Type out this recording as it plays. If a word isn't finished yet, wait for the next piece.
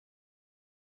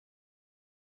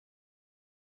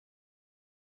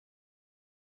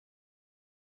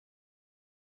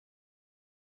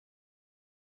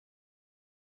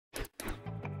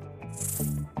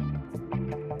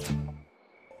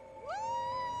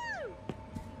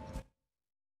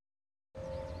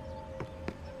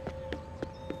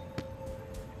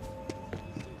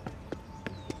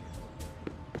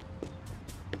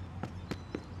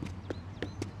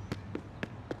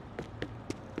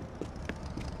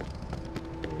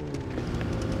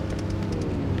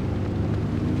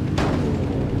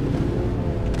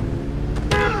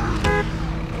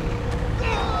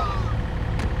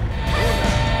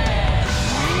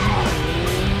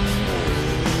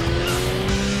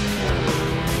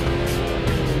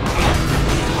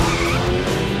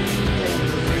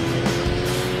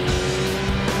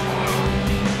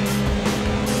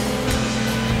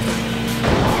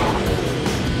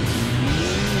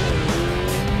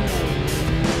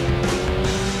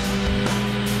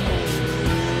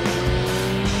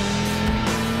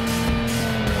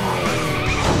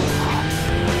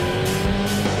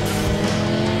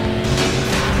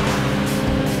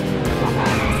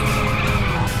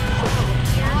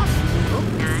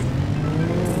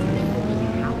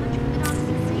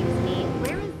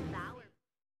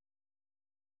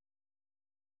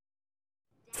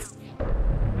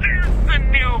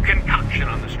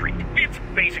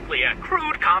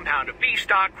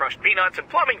restock crushed peanuts and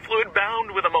plumbing fluid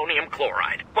bound with ammonium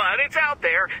chloride. But it's out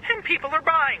there, and people are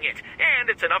buying it, and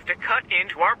it's enough to cut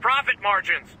into our profit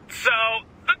margins. So,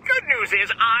 the good news is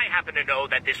I happen to know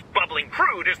that this bubbling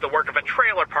crude is the work of a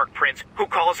trailer park prince who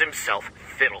calls himself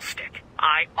Fiddlestick.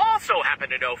 I also happen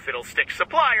to know Fiddlestick's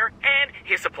supplier, and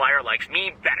his supplier likes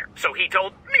me better. So he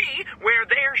told me where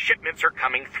their shipments are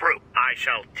coming through. I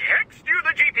shall text you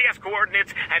the GPS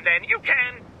coordinates, and then you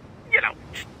can,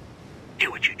 just do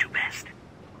what you do best.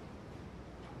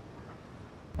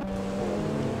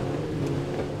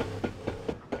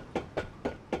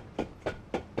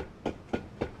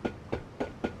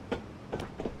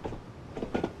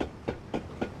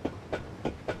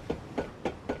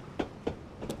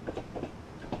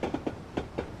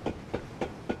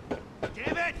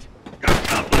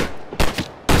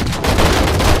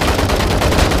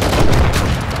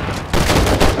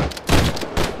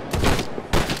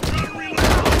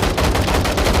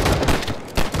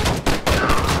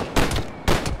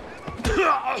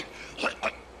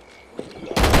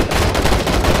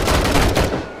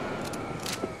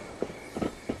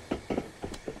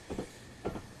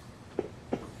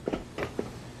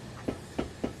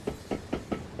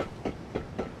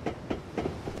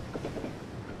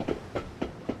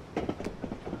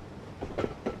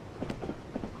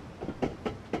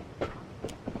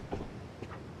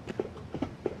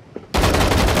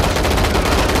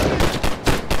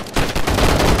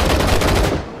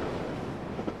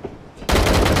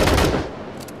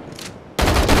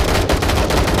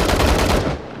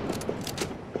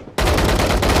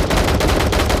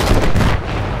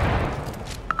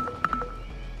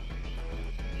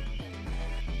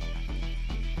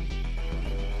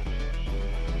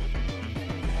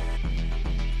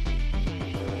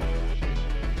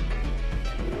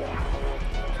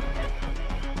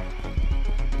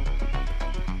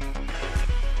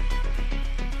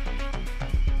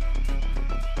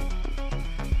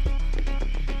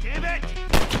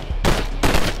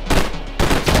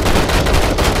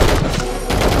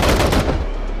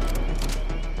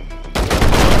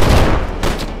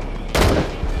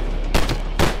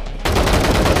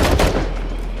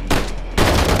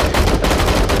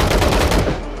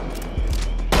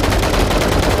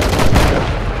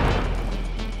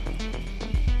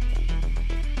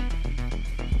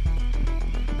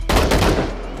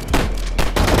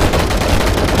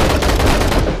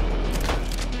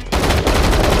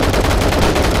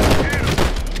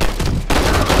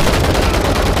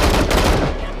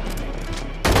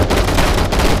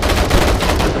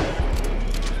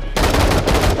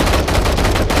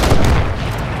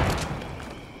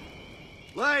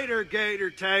 Gator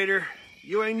Tater,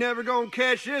 you ain't never gonna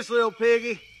catch this little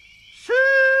piggy. See?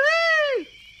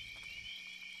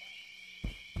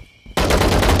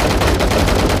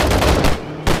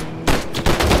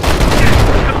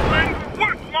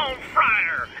 Work-blown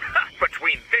fryer!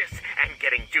 Between this and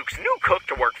getting Duke's new cook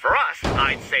to work for us,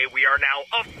 I'd say we are now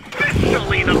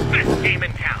officially the best game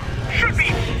in town. Should be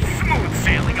smooth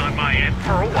sailing on my end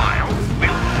for a while.